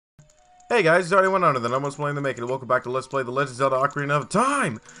Hey guys, it's already went on to the almost playing the making. Welcome back to Let's Play the Legend of Zelda Ocarina of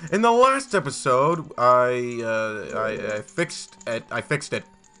Time. In the last episode, I fixed it. I fixed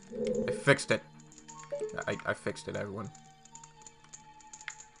it, everyone.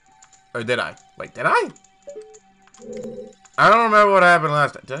 Or did I? Wait, did I? I don't remember what happened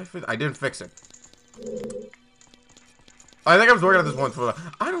last time. Did I didn't fix it. I think I was working on this one for.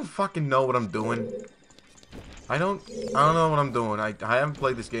 I don't fucking know what I'm doing. I don't know what I'm doing. I haven't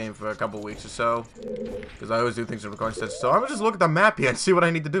played this game for a couple weeks or so. Because I always do things in recording sessions. So I'm gonna just look at the map here and see what I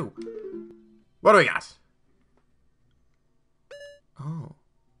need to do. What do we got? Oh.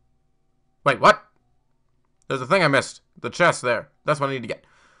 Wait, what? There's a thing I missed. The chest there. That's what I need to get.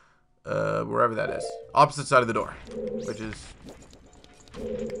 Wherever that is. Opposite side of the door. Which is...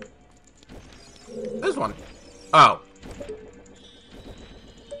 this one. Oh.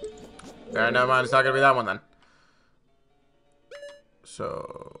 Alright, never mind. It's not gonna be that one then.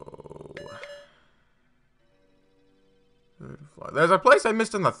 So, third floor. There's a place I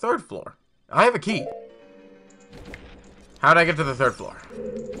missed on the third floor. I have a key. How did I get to the third floor?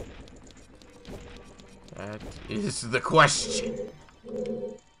 That is the question.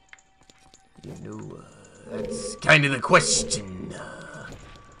 You know, that's kind of the question.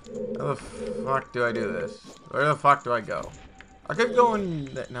 How the fuck do I do this? Where the fuck do I go? I could go in...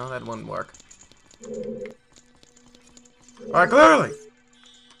 no, that wouldn't work. Alright, clearly!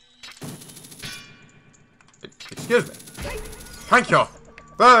 Excuse me. Thank you!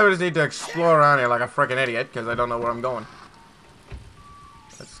 Well, I just need to explore around here like a freaking idiot, because I don't know where I'm going.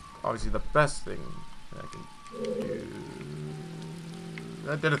 That's obviously the best thing I can do.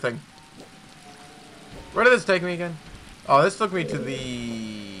 That did a thing. Where did this take me again? Oh, this took me to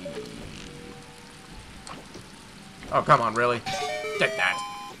the... oh, come on, really? Take that!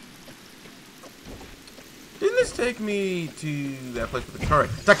 Didn't this take me to that place with the turret?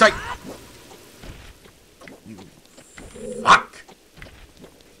 Duck tight! You fuck!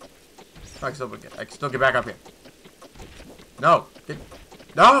 I can still get back up here. No!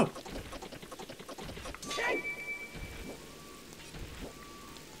 No!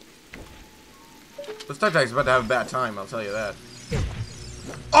 This Duck Tag's about to have a bad time, I'll tell you that.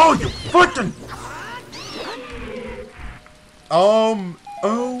 Oh, you fucking!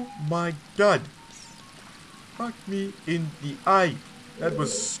 Oh my god. Fuck me in the eye. That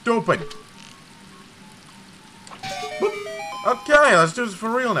was stupid. Boop. Okay, let's do this for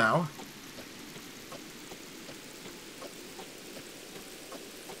real now.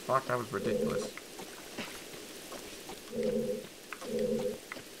 Fuck, that was ridiculous. Then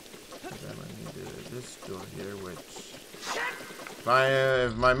I need this door here, which...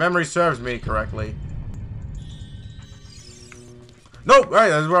 if my memory serves me correctly... no! Right,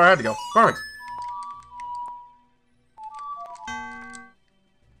 that's where I had to go. Perfect.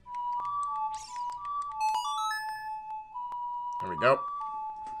 There we go.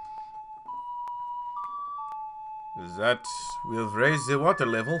 That will raise the water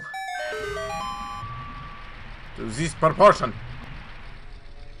level to this proportion.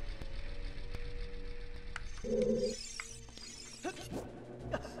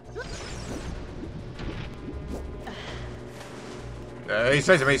 He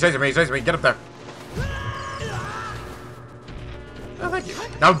says to me, get up there. Oh, thank you.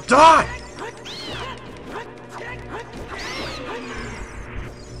 Now die!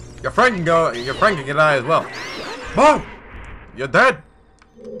 Your friend can go, your friend can die as well. Boom! You're dead!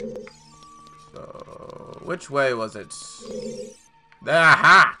 So, which way was it?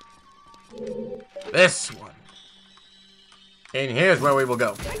 Aha! This one. And here's where we will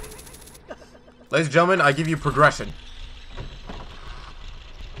go. Ladies and gentlemen, I give you progression.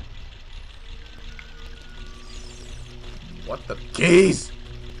 What the keys?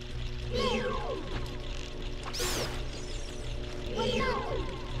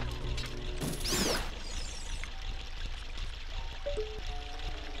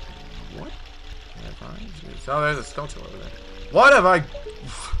 What? Oh, there's a sculpture over there. What have I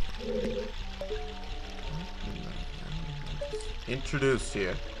introduced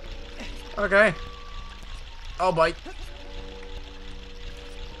here? Okay. Oh, bite.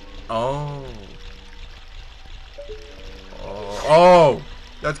 Oh. Oh,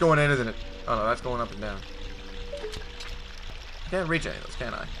 that's going in, isn't it? Oh no, that's going up and down. I can't reach any of those,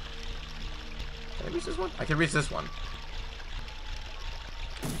 can I? Can I reach this one? I can reach this one.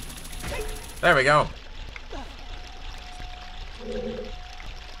 There we go.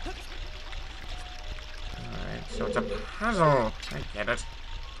 Alright, so it's a puzzle. I get it.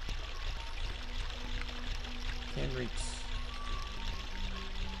 Can't reach.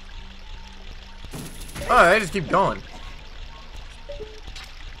 Oh, they just keep going.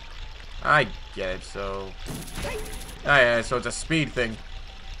 I get it, so... Oh yeah, so it's a speed thing.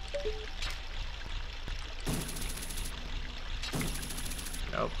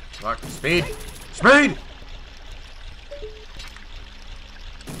 Nope. Fuck. Speed! Speed!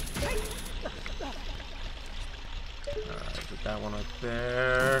 Alright, put that one up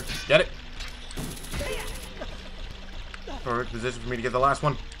there. Get it! Perfect position for me to get the last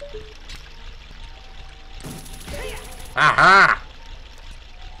one. Aha!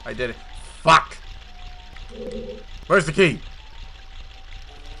 I did it. Fuck! Where's the key?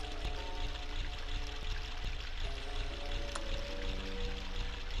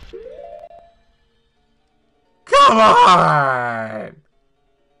 Come on!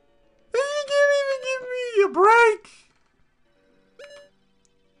 You can't even give me a break!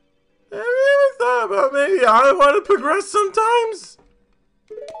 Have you ever thought about maybe I want to progress sometimes?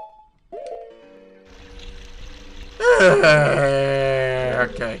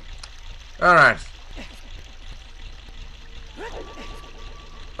 Okay. Alright.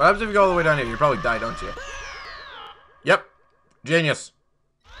 What happens if you go all the way down here? You probably die, don't you? Yep. Genius.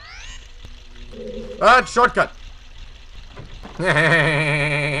 Ah, shortcut.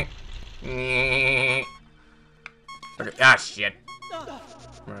 Okay. Ah, shit.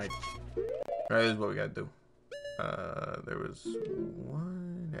 Right. Alright, this is what we gotta do. There was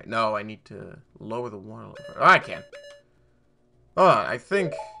one... No, I need to lower the water level. Oh, I can. Hold on, I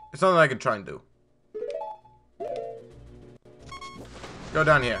think it's something I can try and do. Go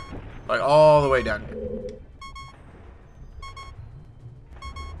down here. Like, all the way down here.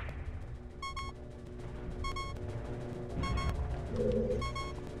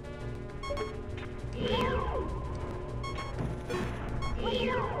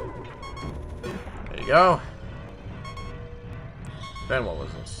 There you go. Then what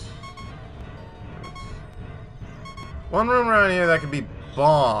was this? One room around here that could be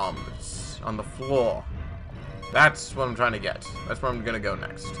bombs on the floor. That's what I'm trying to get. That's where I'm gonna go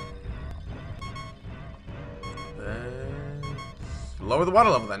next. Let's lower the water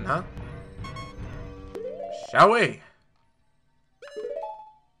level then, huh? Shall we?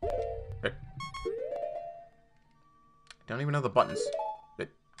 Don't even know the buttons.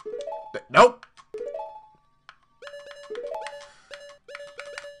 Nope.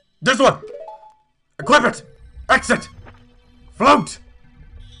 This one. Equip it. Exit. Float.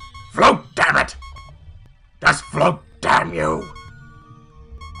 Float, damn it. Just float, damn you.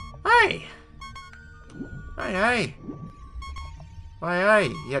 Hey. Hey, hey. Hey, hey,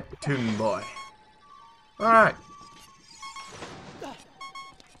 you toon boy. Alright.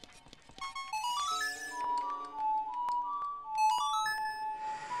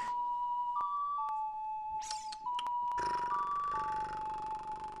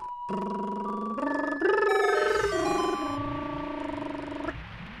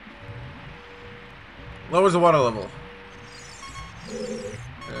 Lowers the water level.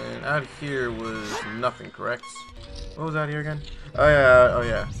 And out here was nothing, correct? What was out here again? Oh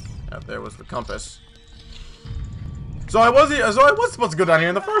yeah. Out there was the compass. So I was supposed to go down here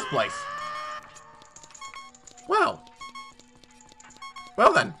in the first place. Well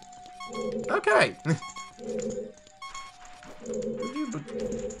then. Okay.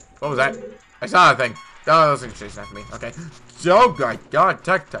 What was that? I saw a thing. Oh, those things chasing after me. Okay. Oh my god,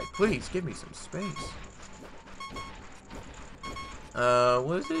 Tech-Type, please give me some space.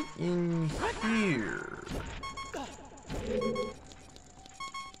 Was it in here?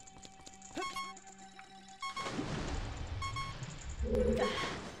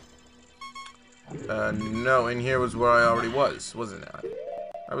 No, in here was where I already was, wasn't I?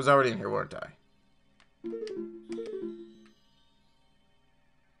 I was already in here, weren't I?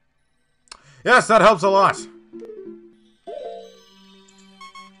 Yes, that helps a lot.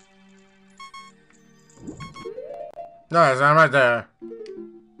 Nice, I'm right there.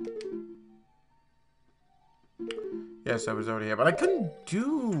 Yes, I was already here, but I couldn't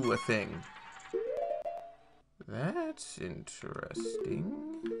do a thing. That's interesting.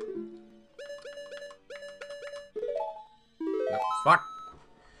 No, fuck.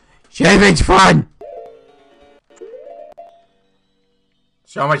 Shaving's fun!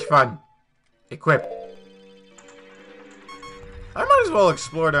 So much fun. Equip. I might as well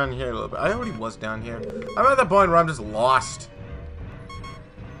explore down here a little bit. I already was down here. I'm at the point where I'm just lost.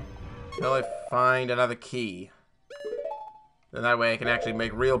 Till I find another key. Then that way I can actually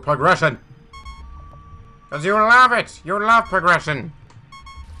make real progression. Because you love it. You love progression.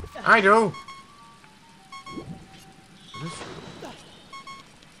 I do. This room.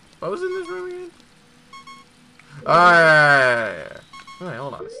 What was in this room again? Oh, yeah. Wait,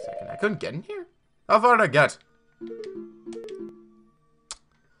 hold on a second. I couldn't get in here? How far did I get?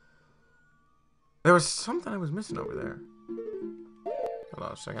 There was something I was missing over there. Hold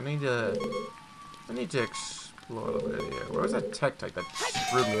on a second. I need to explore a little bit here. Where was that tech type that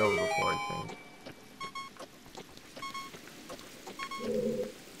screwed me over before, I think?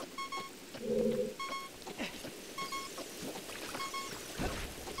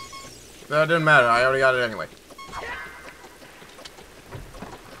 That didn't matter. I already got it anyway.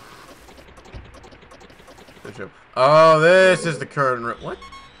 Oh, this is the curtain room. What?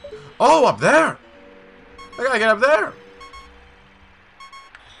 Oh, up there! I gotta get up there!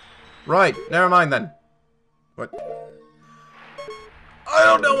 Right, never mind then. What? I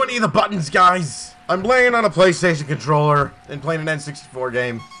don't know any of the buttons, guys! I'm playing on a PlayStation controller and playing an N64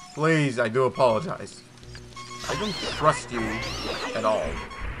 game. Please, I do apologize. I don't trust you at all.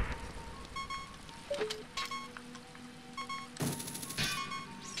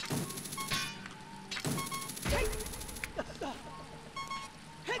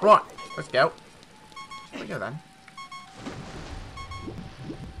 Come on, let's go. Here we go then.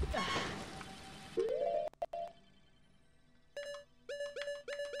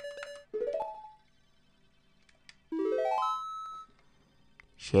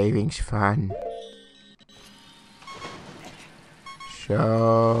 Shaving's fun.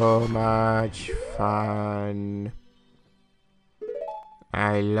 So much fun.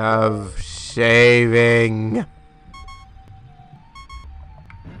 I love shaving.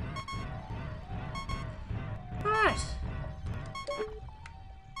 Nice.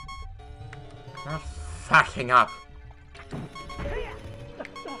 Not fucking up.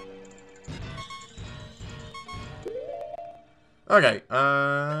 Okay,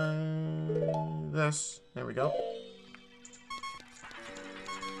 this. There we go.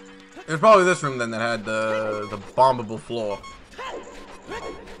 It was probably this room then that had the bombable floor.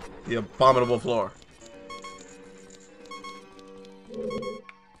 The abominable floor.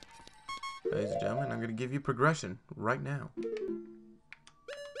 Ladies and gentlemen, I'm gonna give you progression right now.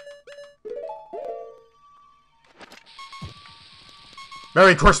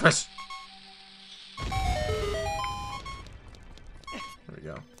 Merry Christmas! Here we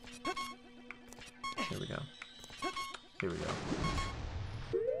go. Here we go. Here we go.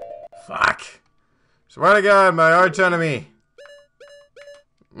 Fuck! Swear to God, my arch enemy,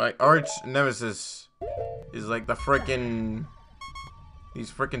 my arch nemesis, is like the frickin'... these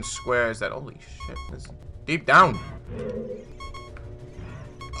frickin' squares that... holy shit, this... deep down!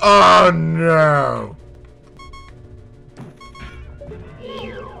 Oh no!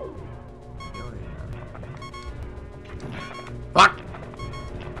 Fuck!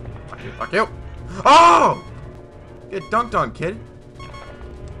 Fuck you, fuck you! Oh! Get dunked on, kid.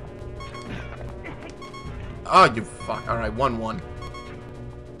 Oh, you fuck. Alright, 1-1.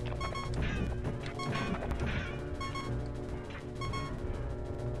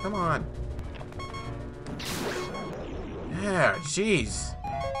 Come on. Yeah, jeez.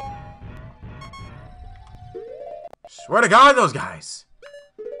 Swear to God, those guys.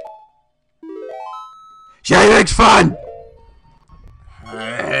 Shaving's fun!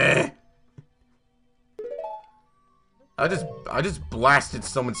 I just blasted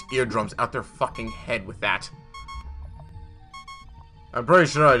someone's eardrums out their fucking head with that. I'm pretty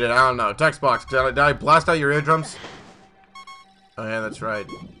sure I did. I don't know. Text box. Did I blast out your eardrums? Oh yeah, that's right.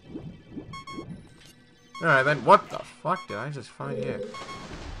 Alright then, what the fuck did I just find here?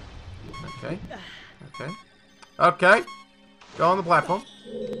 Okay. Okay. Okay. Go on the platform.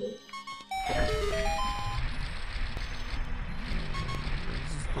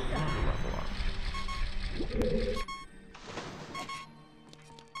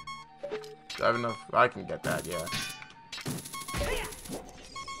 Do I have enough? I can get that, yeah.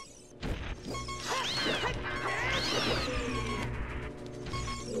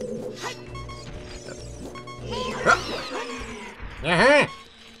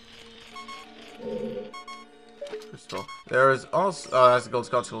 Crystal. There is also... oh, that's a gold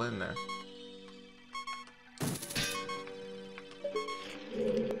skull in there.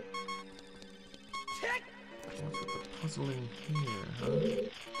 What's with the puzzle in here, huh?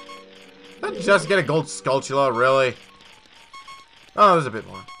 Did I just get a gold skull, really? Oh, there's a bit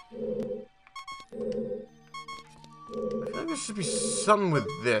more. I feel like there should be something with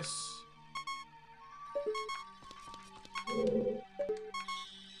this.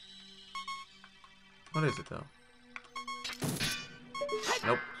 What is it, though?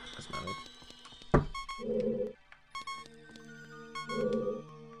 Nope, that's not it.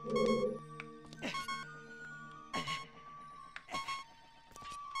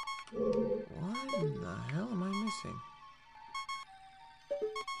 What in the hell am I missing?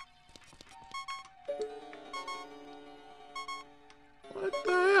 What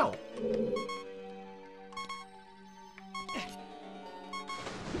the hell?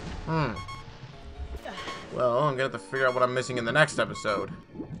 have to figure out what I'm missing in the next episode.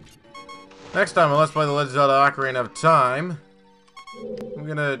 Next time on Let's Play the Legend of Zelda Ocarina of Time, I'm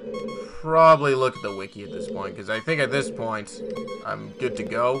gonna probably look at the wiki at this point, because I think at this point, I'm good to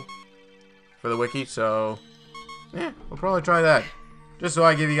go for the wiki, so yeah, we'll probably try that. Just so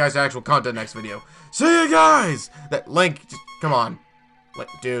I give you guys actual content next video. See you guys! That Link, just, come on.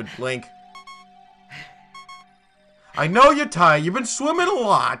 Dude, Link. I know you're tired, you've been swimming a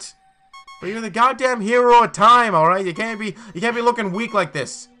lot. But you're the goddamn hero of time, alright? You can't be looking weak like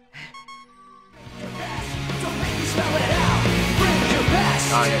this.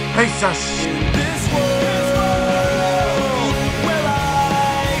 I hate us.